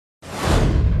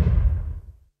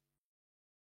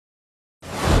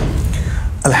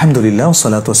আলহামদুলিল্লাহ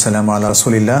ওয়াসসালাতু ওয়াসসালামু আলা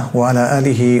রাসূলিল্লাহ ওয়া আলা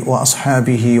আলিহি ওয়া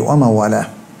আসহাবিহি ওয়া মাওয়ালা।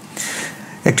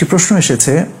 একটি প্রশ্ন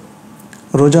এসেছে,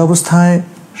 রোজা অবস্থায়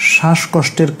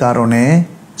শ্বাসকষ্টের কারণে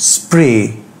স্প্রে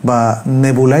বা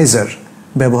নেবুলাইজার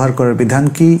ব্যবহার করার বিধান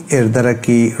কি? এর দ্বারা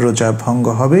কি রোজা ভঙ্গ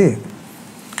হবে?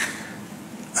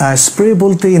 স্প্রে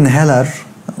বলতে ইনহেলার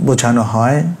বোঝানো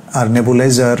হয়, আর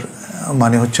নেবুলাইজার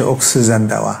মানে হচ্ছে অক্সিজেন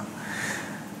দেওয়া।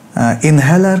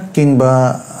 ইনহেলার কিংবা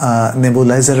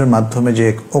নেবুলাইজারের মাধ্যমে যে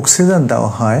অক্সিজেন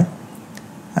দেওয়া হয়,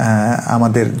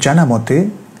 আমাদের জানা মতে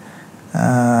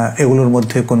এগুলোর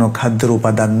মধ্যে কোনো খাদ্যের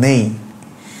উপাদান নেই।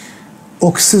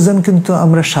 অক্সিজেন কিন্তু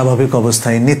আমরা স্বাভাবিক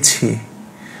অবস্থায় নিচ্ছি।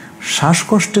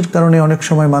 শ্বাসকষ্টের কারণে অনেক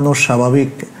সময় মানুষ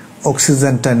স্বাভাবিক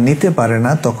অক্সিজেনটা নিতে পারে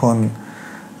না, তখন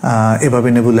এভাবে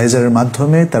নেবুলাইজারের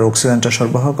মাধ্যমে তার অক্সিজেনটা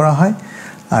সরবরাহ করা হয়।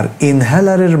 আর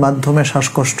ইনহেলারের মাধ্যমে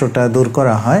শ্বাসকষ্টটা দূর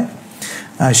করা হয়,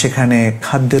 সেখানে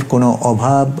খাদ্যের কোনো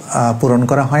অভাব পূরণ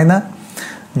করা হয় না,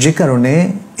 যে কারণে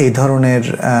এই ধরনের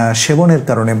সেবনের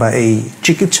কারণে বা এই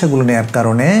চিকিৎসাগুলো নেওয়ার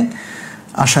কারণে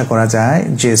আশা করা যায়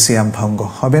যে সিয়াম ভঙ্গ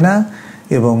হবে না,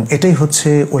 এবং এটাই হচ্ছে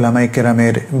উলামায়ে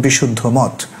কেরামের বিশুদ্ধ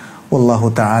মত। আল্লাহু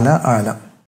তাআলা আ'লাম।